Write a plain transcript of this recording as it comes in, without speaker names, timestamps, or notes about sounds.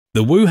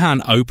The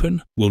Wuhan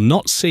Open will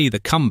not see the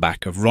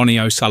comeback of Ronnie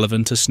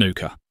O'Sullivan to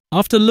snooker.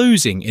 After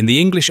losing in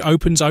the English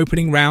Open's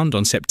opening round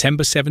on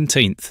September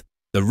 17th,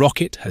 the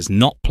Rocket has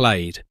not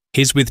played.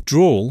 His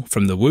withdrawal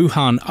from the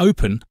Wuhan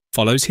Open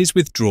follows his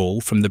withdrawal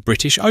from the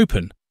British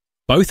Open,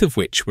 both of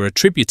which were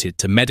attributed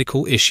to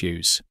medical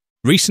issues.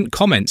 Recent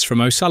comments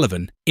from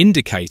O'Sullivan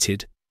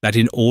indicated that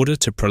in order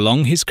to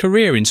prolong his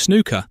career in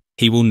snooker,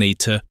 he will need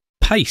to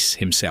pace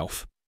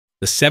himself.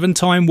 The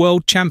seven-time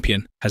world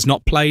champion has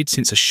not played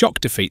since a shock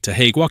defeat to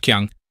He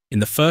Guoqiang in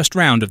the first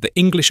round of the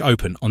English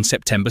Open on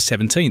September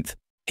 17th.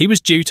 He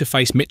was due to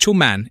face Mitchell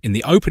Mann in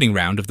the opening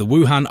round of the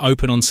Wuhan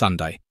Open on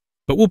Sunday,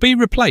 but will be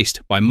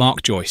replaced by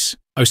Mark Joyce.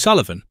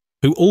 O'Sullivan,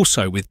 who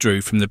also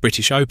withdrew from the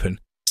British Open,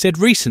 said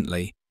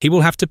recently he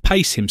will have to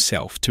pace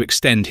himself to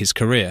extend his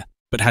career,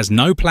 but has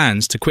no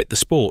plans to quit the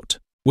sport.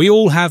 "We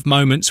all have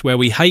moments where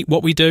we hate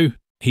what we do,"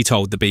 he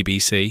told the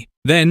BBC.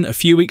 "Then, a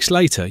few weeks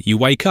later, you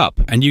wake up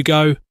and you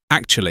go,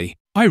 actually,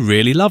 I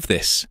really love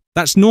this.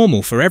 That's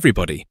normal for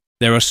everybody.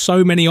 There are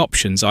so many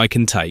options I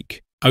can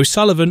take."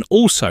 O'Sullivan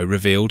also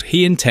revealed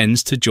he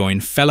intends to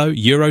join fellow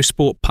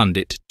Eurosport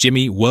pundit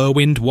Jimmy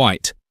Whirlwind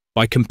White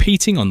by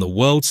competing on the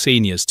World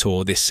Seniors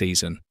Tour this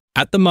season.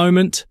 "At the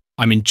moment,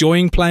 I'm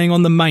enjoying playing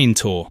on the main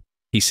tour,"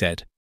 he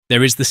said.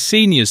 "There is the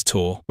Seniors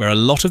Tour where a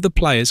lot of the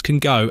players can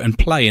go and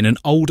play in an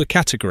older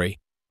category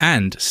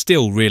and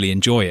still really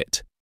enjoy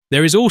it.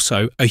 There is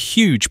also a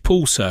huge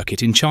pool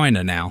circuit in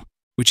China now,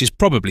 which is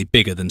probably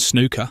bigger than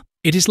snooker.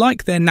 It is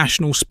like their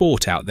national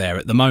sport out there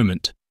at the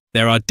moment.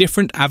 There are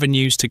different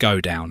avenues to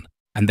go down,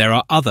 and there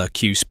are other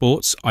cue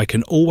sports I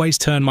can always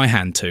turn my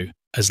hand to.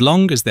 As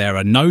long as there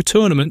are no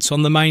tournaments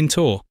on the main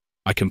tour,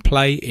 I can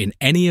play in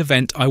any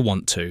event I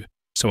want to,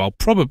 so I'll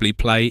probably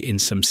play in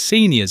some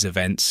seniors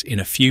events in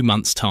a few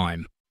months'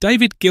 time."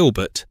 David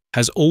Gilbert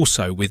has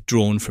also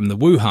withdrawn from the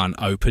Wuhan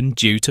Open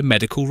due to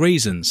medical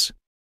reasons.